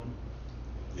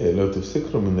لو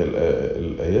تفتكروا من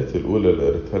الآيات الأولى اللي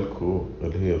قريتها لكم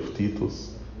اللي هي في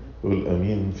تيتوس، يقول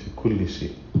أمين في كل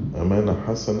شيء، أمانة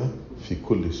حسنة في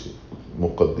كل شيء،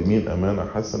 مقدمين أمانة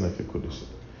حسنة في كل شيء.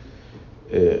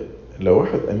 لو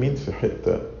واحد أمين في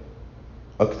حتة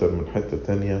أكتر من حتة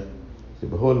تانية،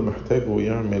 يبقى هو اللي محتاجه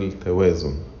يعمل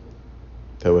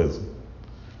توازن.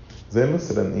 زي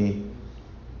مثلا إيه؟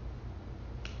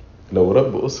 لو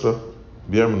رب أسرة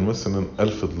بيعمل مثلا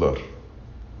 $1000،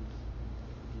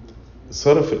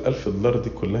 صرف $1000 دي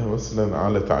كلها مثلا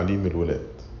على تعليم الولاد،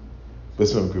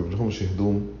 بس ما بيجيب لهمش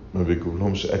هدوم، ما بيجيب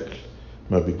لهمش أكل،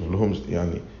 ما بيجيب لهمش،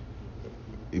 يعني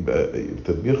يبقى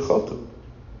تدبير خاطئ.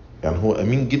 يعني هو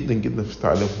أمين جدا جدا في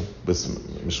تعليمهم، بس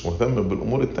مش مهتم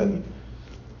بالأمور التانية.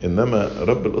 إنما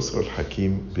رب الأسرة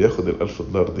الحكيم بياخد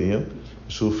 $1000 دي،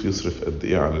 يشوف يصرف قد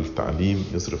إيه على التعليم،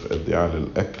 يصرف قد إيه على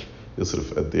الأكل،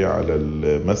 يصرف قد إيه على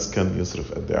المسكن،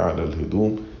 يصرف قد إيه على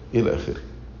الهدوم، إلى آخره.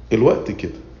 الوقت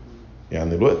كده،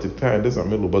 يعني الوقت بتاعي لازم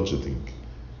أعمله بادجيتنج،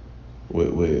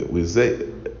 وإزاي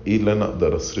إيه اللي أنا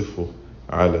أقدر أصرفه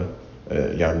على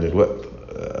يعني الوقت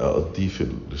أقضيه في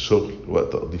الشغل،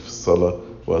 وقت أقضيه في الصلاة،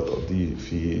 وقت أقضيه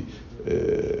في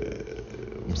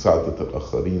مساعدة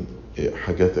الآخرين،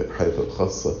 حياتي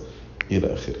الخاصة،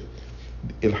 إلى آخره.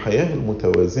 الحياة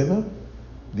المتوازنة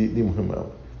دي مهمة أوي.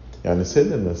 يعني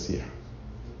سيد المسيح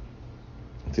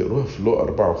تقروها في لوقا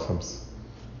 4 و5،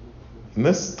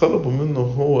 الناس طلبوا منه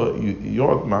هو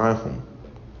يقعد معاهم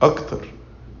أكتر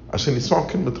عشان يسمعوا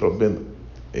كلمة ربنا.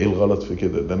 إيه الغلط في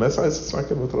كده؟ ده ناس عايز تسمع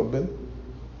كلمة ربنا.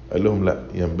 قال لهم لا،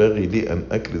 ينبغي لي أن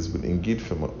أكرز بالإنجيل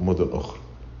في مدن أخرى.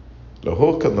 لو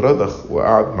هو كان رضخ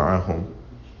وقعد معاهم،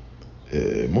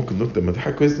 ممكن نقول ده ما دي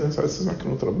حاجة كويسة، الناس عايز تسمع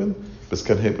كلمة ربنا، بس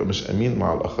كان هيبقى مش أمين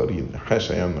مع الآخرين،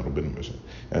 حاشا يعني ربنا مش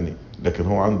يعني. لكن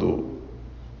هو عنده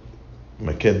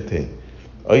مكان تاني.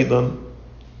 أيضا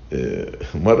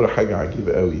مرة حاجة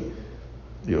عجيبة قوي،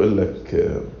 يقول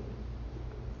لك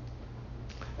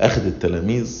أخذ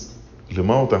التلاميذ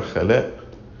لموضع خلاء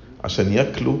عشان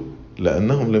يأكلوا،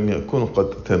 لأنهم لم يكونوا قد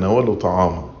تناولوا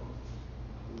طعاما.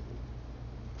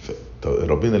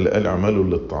 ربنا اللي قال اعملوا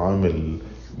للطعام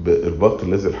الباقي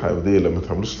الذي الحياة الأبدية، لما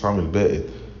تعملوش الطعام البائد،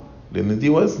 لأن دي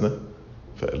وزنة،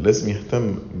 فلازم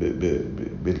يهتم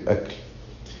بالأكل.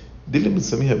 دي اللي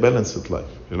بنسميها بالانسد لايف.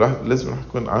 لازم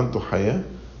يكون عنده حياة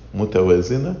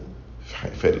متوازنة،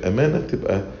 فالأمانة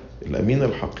تبقى الأمين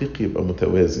الحقيقي يبقى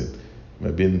متوازن ما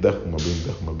بين ده وما بين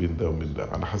ده وما بين ده وما بين ده،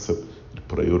 على حسب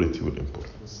البريوريتي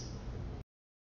والإمبورتنس.